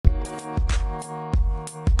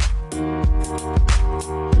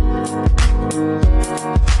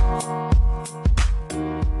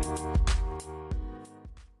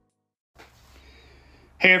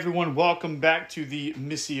Hey everyone, welcome back to the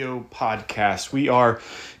Missio podcast. We are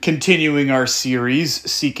continuing our series,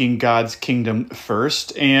 Seeking God's Kingdom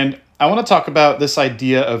First, and I want to talk about this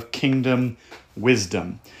idea of kingdom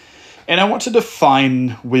wisdom. And I want to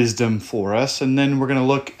define wisdom for us, and then we're going to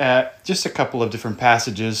look at just a couple of different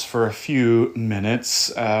passages for a few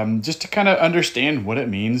minutes, just to kind of understand what it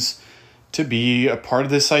means to be a part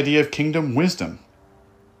of this idea of kingdom wisdom.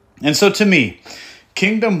 And so to me,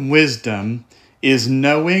 kingdom wisdom is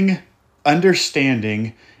knowing,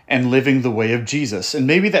 understanding, and living the way of Jesus. And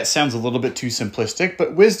maybe that sounds a little bit too simplistic,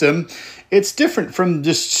 but wisdom, it's different from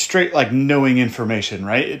just straight like knowing information,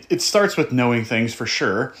 right? It starts with knowing things for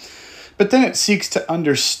sure, but then it seeks to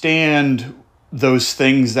understand those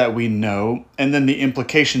things that we know and then the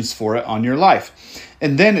implications for it on your life.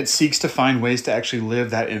 And then it seeks to find ways to actually live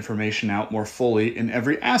that information out more fully in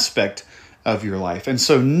every aspect of your life. And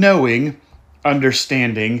so knowing,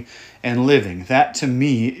 understanding, and living, that to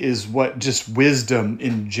me is what just wisdom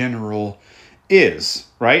in general is,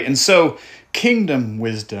 right? And so kingdom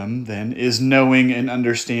wisdom then is knowing and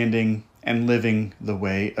understanding and living the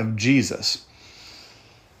way of Jesus.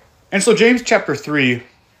 And so James chapter 3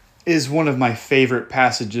 is one of my favorite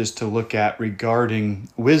passages to look at regarding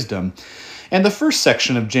wisdom. And the first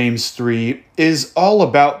section of James 3 is all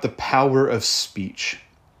about the power of speech.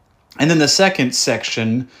 And then the second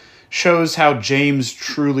section shows how James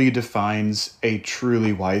truly defines a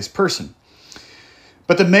truly wise person.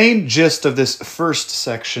 But the main gist of this first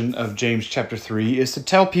section of James chapter 3 is to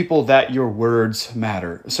tell people that your words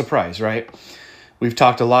matter. Surprise, right? We've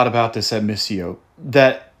talked a lot about this at Missio,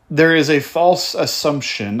 that there is a false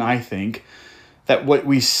assumption, I think, that what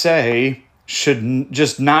we say should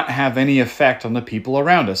just not have any effect on the people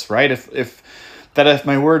around us, right? If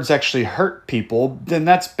my words actually hurt people, then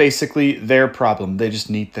that's basically their problem. They just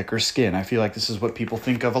need thicker skin. I feel like this is what people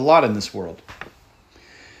think of a lot in this world.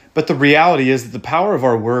 But the reality is that the power of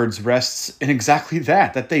our words rests in exactly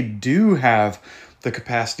that they do have the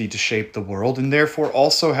capacity to shape the world and therefore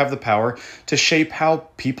also have the power to shape how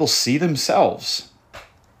people see themselves.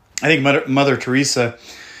 I think Mother Teresa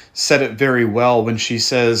said it very well when she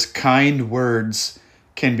says, "Kind words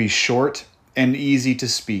can be short and easy to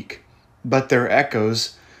speak, but their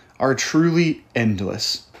echoes are truly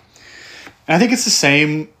endless." And I think it's the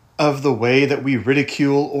same of the way that we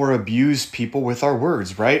ridicule or abuse people with our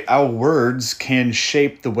words, right? Our words can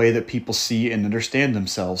shape the way that people see and understand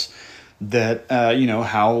themselves. That,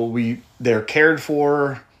 how they're cared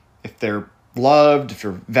for, if they're loved, if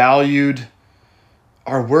they're valued.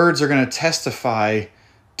 Our words are going to testify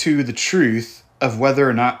to the truth of whether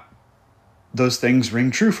or not those things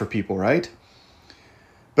ring true for people, right?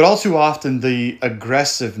 But all too often, the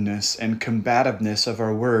aggressiveness and combativeness of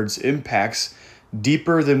our words impacts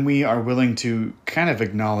deeper than we are willing to kind of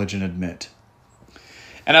acknowledge and admit.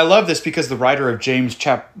 And I love this because the writer of James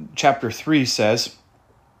chapter 3 says,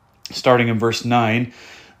 starting in verse 9,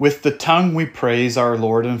 "With the tongue we praise our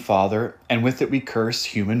Lord and Father, and with it we curse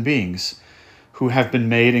human beings, who have been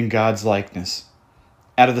made in God's likeness.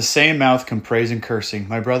 Out of the same mouth come praise and cursing,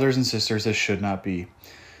 my brothers and sisters, as should not be."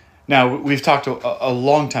 Now, we've talked a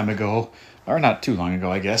long time ago, or not too long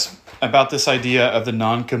ago, I guess, about this idea of the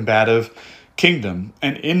non-combative kingdom.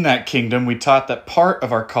 And in that kingdom, we taught that part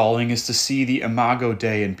of our calling is to see the imago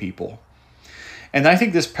Dei in people. And I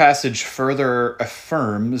think this passage further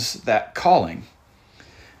affirms that calling,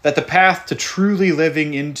 that the path to truly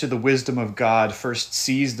living into the wisdom of God first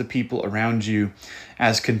sees the people around you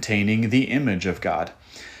as containing the image of God,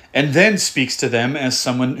 and then speaks to them as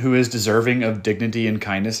someone who is deserving of dignity and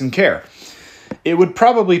kindness and care. It would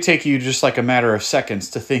probably take you just like a matter of seconds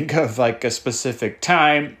to think of like a specific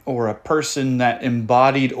time or a person that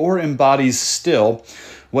embodied or embodies still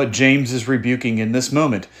what James is rebuking in this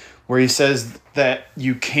moment, where he says that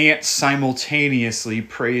you can't simultaneously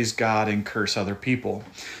praise God and curse other people.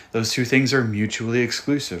 Those two things are mutually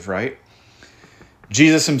exclusive, right?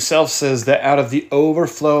 Jesus himself says that out of the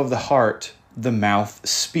overflow of the heart, the mouth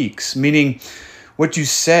speaks, meaning what you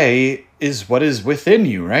say is what is within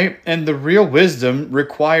you, right? And the real wisdom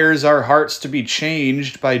requires our hearts to be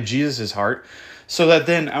changed by Jesus' heart so that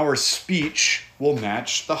then our speech will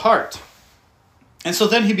match the heart. And so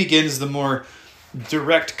then he begins the more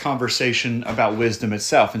direct conversation about wisdom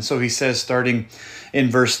itself. And so he says, starting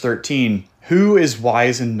in verse 13, "Who is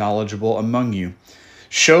wise and knowledgeable among you?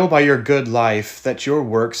 Show by your good life that your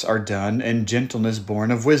works are done in gentleness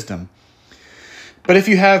born of wisdom. But if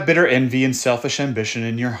you have bitter envy and selfish ambition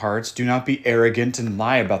in your hearts, do not be arrogant and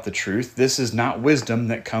lie about the truth. This is not wisdom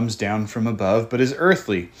that comes down from above, but is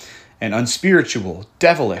earthly and unspiritual,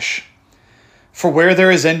 devilish. For where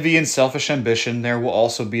there is envy and selfish ambition, there will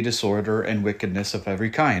also be disorder and wickedness of every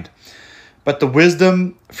kind. But the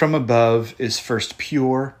wisdom from above is first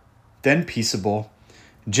pure, then peaceable,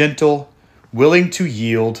 gentle, willing to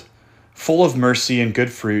yield, full of mercy and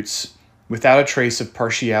good fruits, without a trace of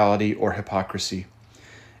partiality or hypocrisy.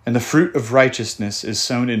 And the fruit of righteousness is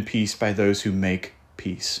sown in peace by those who make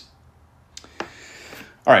peace.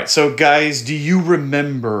 All right, so guys, do you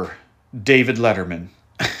remember David Letterman?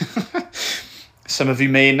 Some of you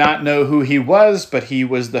may not know who he was, but he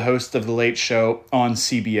was the host of The Late Show on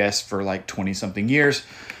CBS for like 20-something years.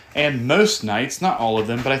 And most nights, not all of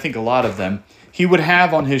them, but I think a lot of them, he would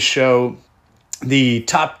have on his show the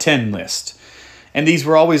top 10 list. And these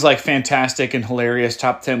were always like fantastic and hilarious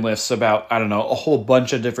top 10 lists about, I don't know, a whole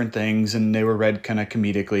bunch of different things, and they were read kind of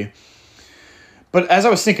comedically. But as I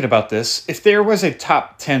was thinking about this, if there was a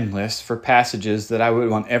top 10 list for passages that I would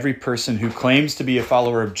want every person who claims to be a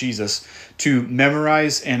follower of Jesus to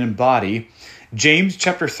memorize and embody, James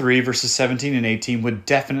chapter 3, verses 17 and 18 would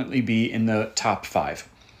definitely be in the top 5.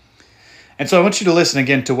 And so I want you to listen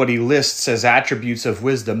again to what he lists as attributes of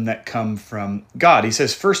wisdom that come from God. He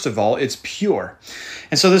says, first of all, it's pure.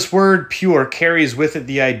 And so this word pure carries with it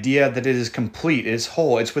the idea that it is complete, it is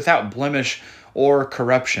whole, it's without blemish or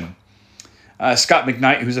corruption. Scott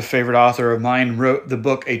McKnight, who's a favorite author of mine, wrote the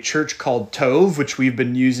book A Church Called Tov, which we've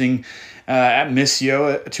been using at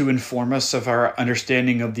Missio to inform us of our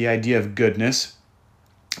understanding of the idea of goodness.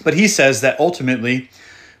 But he says that ultimately,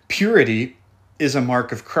 purity is a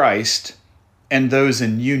mark of Christ and those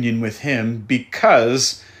in union with him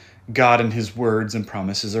because God and his words and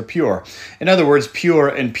promises are pure. In other words, pure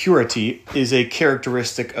and purity is a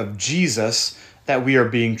characteristic of Jesus that we are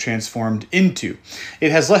being transformed into.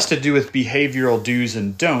 It has less to do with behavioral do's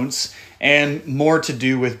and don'ts and more to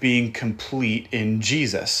do with being complete in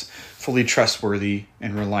Jesus, fully trustworthy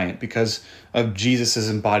and reliant because of Jesus'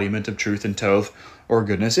 embodiment of truth and tov, or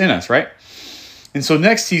goodness in us, right? And so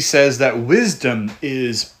next he says that wisdom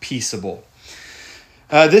is peaceable.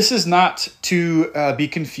 This is not to be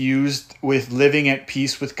confused with living at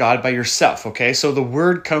peace with God by yourself, okay? So the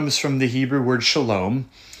word comes from the Hebrew word shalom.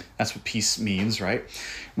 That's what peace means, right?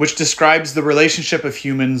 Which describes the relationship of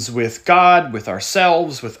humans with God, with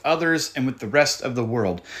ourselves, with others, and with the rest of the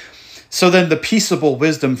world. So then the peaceable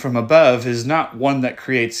wisdom from above is not one that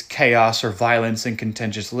creates chaos or violence and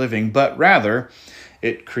contentious living, but rather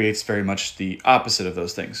it creates very much the opposite of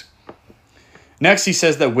those things. Next, he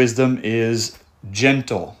says that wisdom is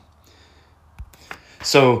gentle.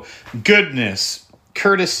 So goodness,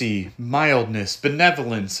 courtesy, mildness,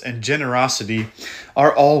 benevolence, and generosity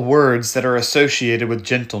are all words that are associated with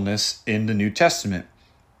gentleness in the New Testament.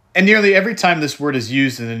 And nearly every time this word is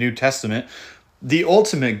used in the New Testament, the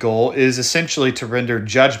ultimate goal is essentially to render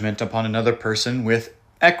judgment upon another person with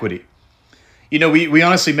equity. You know, we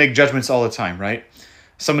honestly make judgments all the time, right?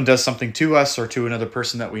 Someone does something to us or to another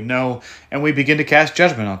person that we know, and we begin to cast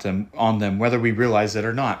judgment on them, whether we realize it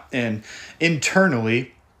or not. And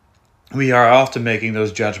internally, we are often making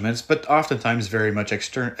those judgments, but oftentimes very much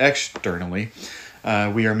externally,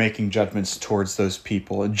 we are making judgments towards those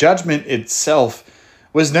people. Judgment itself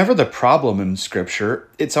was never the problem in Scripture.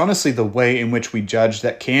 It's honestly the way in which we judge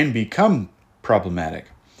that can become problematic.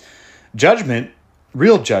 Judgment,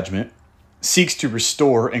 real judgment, seeks to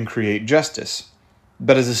restore and create justice.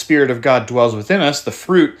 But as the Spirit of God dwells within us, the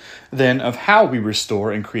fruit then of how we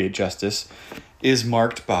restore and create justice is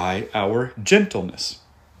marked by our gentleness.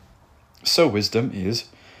 So wisdom is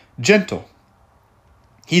gentle.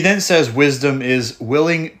 He then says wisdom is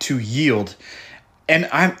willing to yield. And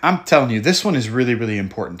I'm telling you, this one is really, really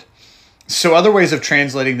important. So other ways of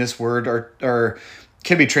translating this word are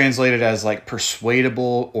can be translated as like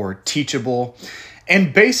persuadable or teachable.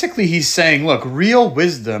 And basically he's saying, look, real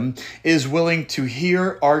wisdom is willing to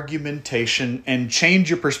hear argumentation and change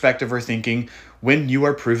your perspective or thinking when you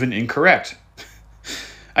are proven incorrect.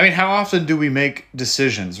 I mean, how often do we make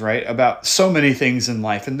decisions, right, about so many things in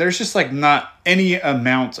life? And there's just like not any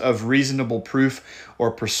amount of reasonable proof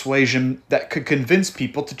or persuasion that could convince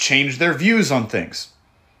people to change their views on things.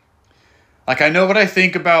 Like, I know what I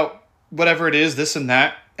think about whatever it is, this and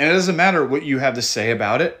that, and it doesn't matter what you have to say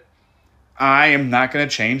about it. I am not going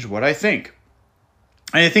to change what I think.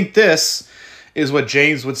 And I think this is what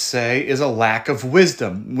James would say is a lack of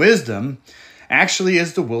wisdom. Wisdom actually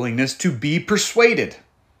is the willingness to be persuaded.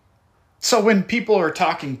 So when people are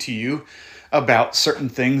talking to you about certain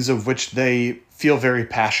things of which they feel very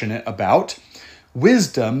passionate about,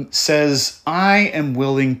 wisdom says, I am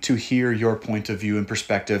willing to hear your point of view and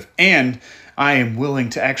perspective, and I am willing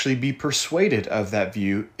to actually be persuaded of that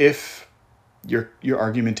view if your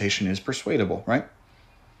argumentation is persuadable, right?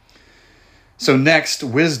 So next,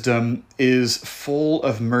 wisdom is full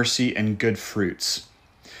of mercy and good fruits.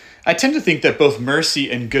 I tend to think that both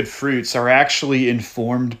mercy and good fruits are actually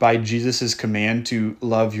informed by Jesus' command to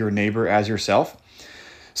love your neighbor as yourself.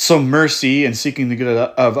 So mercy and seeking the good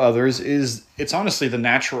of others it's honestly the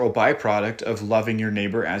natural byproduct of loving your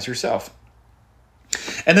neighbor as yourself.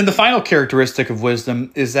 And then the final characteristic of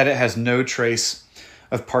wisdom is that it has no trace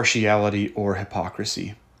of partiality or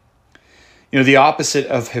hypocrisy. The opposite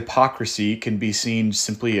of hypocrisy can be seen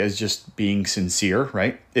simply as just being sincere,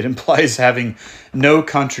 right? It implies having no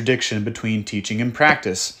contradiction between teaching and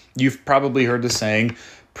practice. You've probably heard the saying,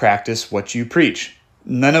 practice what you preach.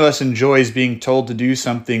 None of us enjoys being told to do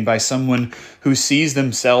something by someone who sees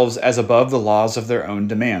themselves as above the laws of their own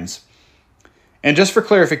demands. And just for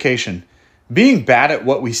clarification, being bad at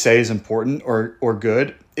what we say is important or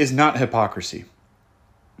good is not hypocrisy.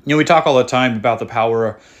 We talk all the time about the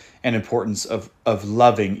power and importance of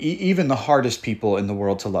loving, even the hardest people in the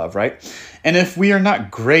world to love, right? And if we are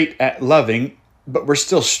not great at loving, but we're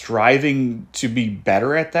still striving to be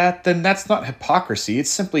better at that, then that's not hypocrisy.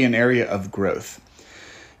 It's simply an area of growth.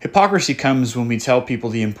 Hypocrisy comes when we tell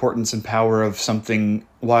people the importance and power of something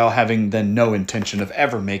while having then no intention of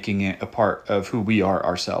ever making it a part of who we are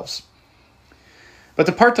ourselves. But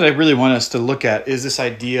the part that I really want us to look at is this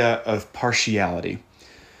idea of partiality.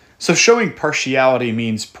 So showing partiality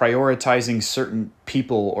means prioritizing certain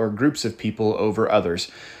people or groups of people over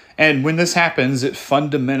others. And when this happens, it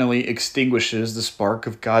fundamentally extinguishes the spark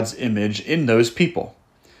of God's image in those people.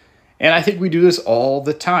 And I think we do this all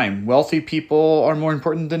the time. Wealthy people are more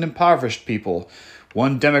important than impoverished people.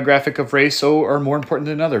 One demographic of race are more important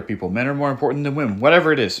than other people. Men are more important than women,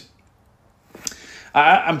 whatever it is.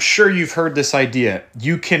 I'm sure you've heard this idea.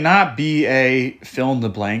 You cannot be a fill in the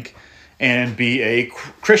blank and be a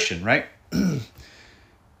Christian, right?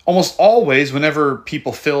 Almost always, whenever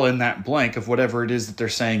people fill in that blank of whatever it is that they're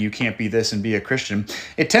saying you can't be this and be a Christian,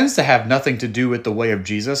 it tends to have nothing to do with the way of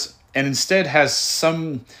Jesus and instead has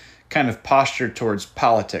some kind of posture towards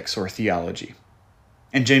politics or theology.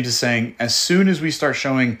 And James is saying, as soon as we start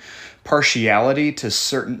showing partiality to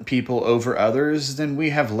certain people over others, then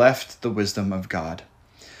we have left the wisdom of God.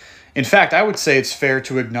 In fact, I would say it's fair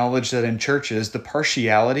to acknowledge that in churches, the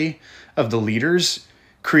partiality of the leaders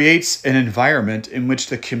creates an environment in which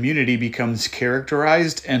the community becomes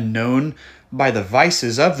characterized and known by the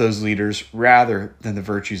vices of those leaders rather than the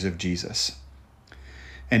virtues of Jesus.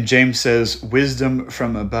 And James says, wisdom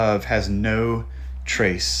from above has no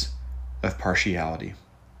trace of partiality.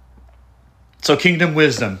 So kingdom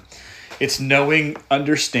wisdom, it's knowing,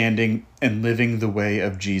 understanding, and living the way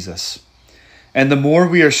of Jesus. And the more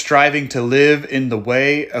we are striving to live in the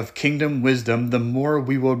way of kingdom wisdom, the more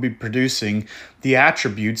we will be producing the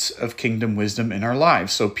attributes of kingdom wisdom in our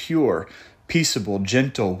lives. So pure, peaceable,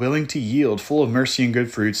 gentle, willing to yield, full of mercy and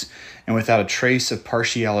good fruits, and without a trace of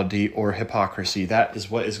partiality or hypocrisy. That is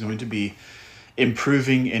what is going to be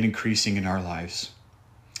improving and increasing in our lives.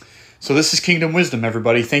 So this is Kingdom Wisdom,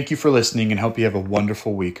 everybody. Thank you for listening and hope you have a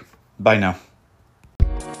wonderful week. Bye now.